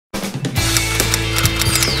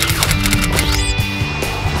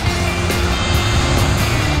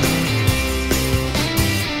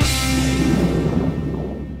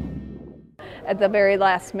at the very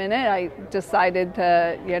last minute, I decided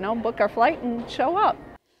to, book our flight and show up.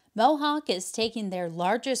 Mohawk is taking their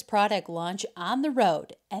largest product launch on the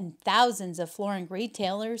road, and thousands of flooring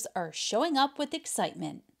retailers are showing up with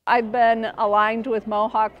excitement. I've been aligned with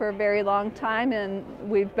Mohawk for a very long time, and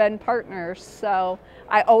we've been partners. So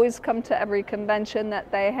I always come to every convention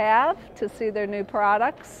that they have to see their new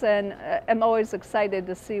products, and I'm always excited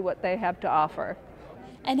to see what they have to offer.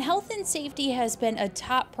 And health and safety has been a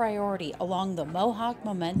top priority along the Mohawk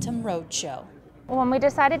Momentum Roadshow. When we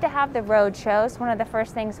decided to have the road shows, one of the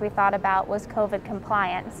first things we thought about was COVID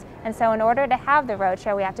compliance. And so in order to have the road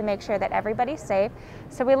show, we have to make sure that everybody's safe.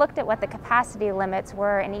 So we looked at what the capacity limits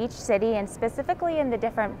were in each city, and specifically in the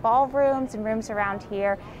different ballrooms and rooms around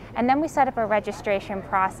here. And then we set up a registration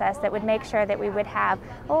process that would make sure that we would have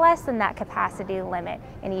less than that capacity limit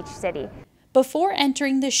in each city. Before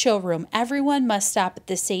entering the showroom, everyone must stop at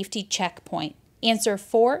the safety checkpoint, answer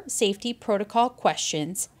 4 safety protocol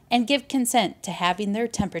questions, and give consent to having their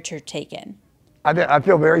temperature taken. I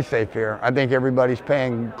feel very safe here. I think everybody's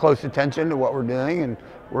paying close attention to what we're doing, and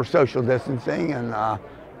we're social distancing and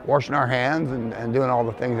washing our hands and doing all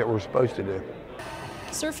the things that we're supposed to do.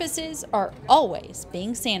 Surfaces are always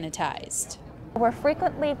being sanitized. We're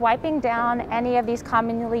frequently wiping down any of these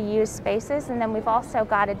commonly used spaces, and then we've also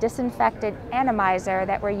got a disinfectant atomizer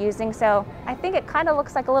that we're using. So I think it kind of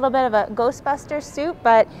looks like a little bit of a Ghostbusters suit,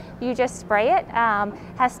 but you just spray it.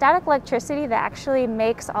 Has static electricity that actually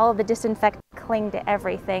makes all of the disinfectant cling to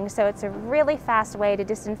everything. So it's a really fast way to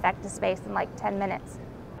disinfect a space in like 10 minutes.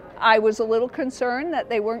 I was a little concerned that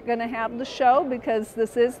they weren't going to have the show, because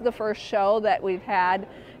this is the first show that we've had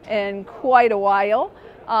in quite a while.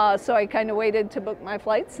 So I kind of waited to book my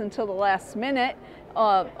flights until the last minute,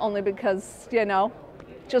 only because,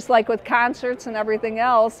 just like with concerts and everything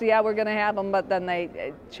else, yeah, we're going to have them, but then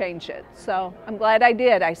they changed it. So I'm glad I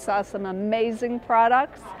did. I saw some amazing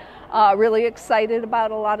products, really excited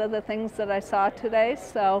about a lot of the things that I saw today.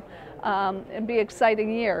 So it'll be an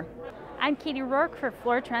exciting year. I'm Katie Rourke for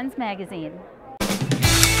Floor Trends magazine.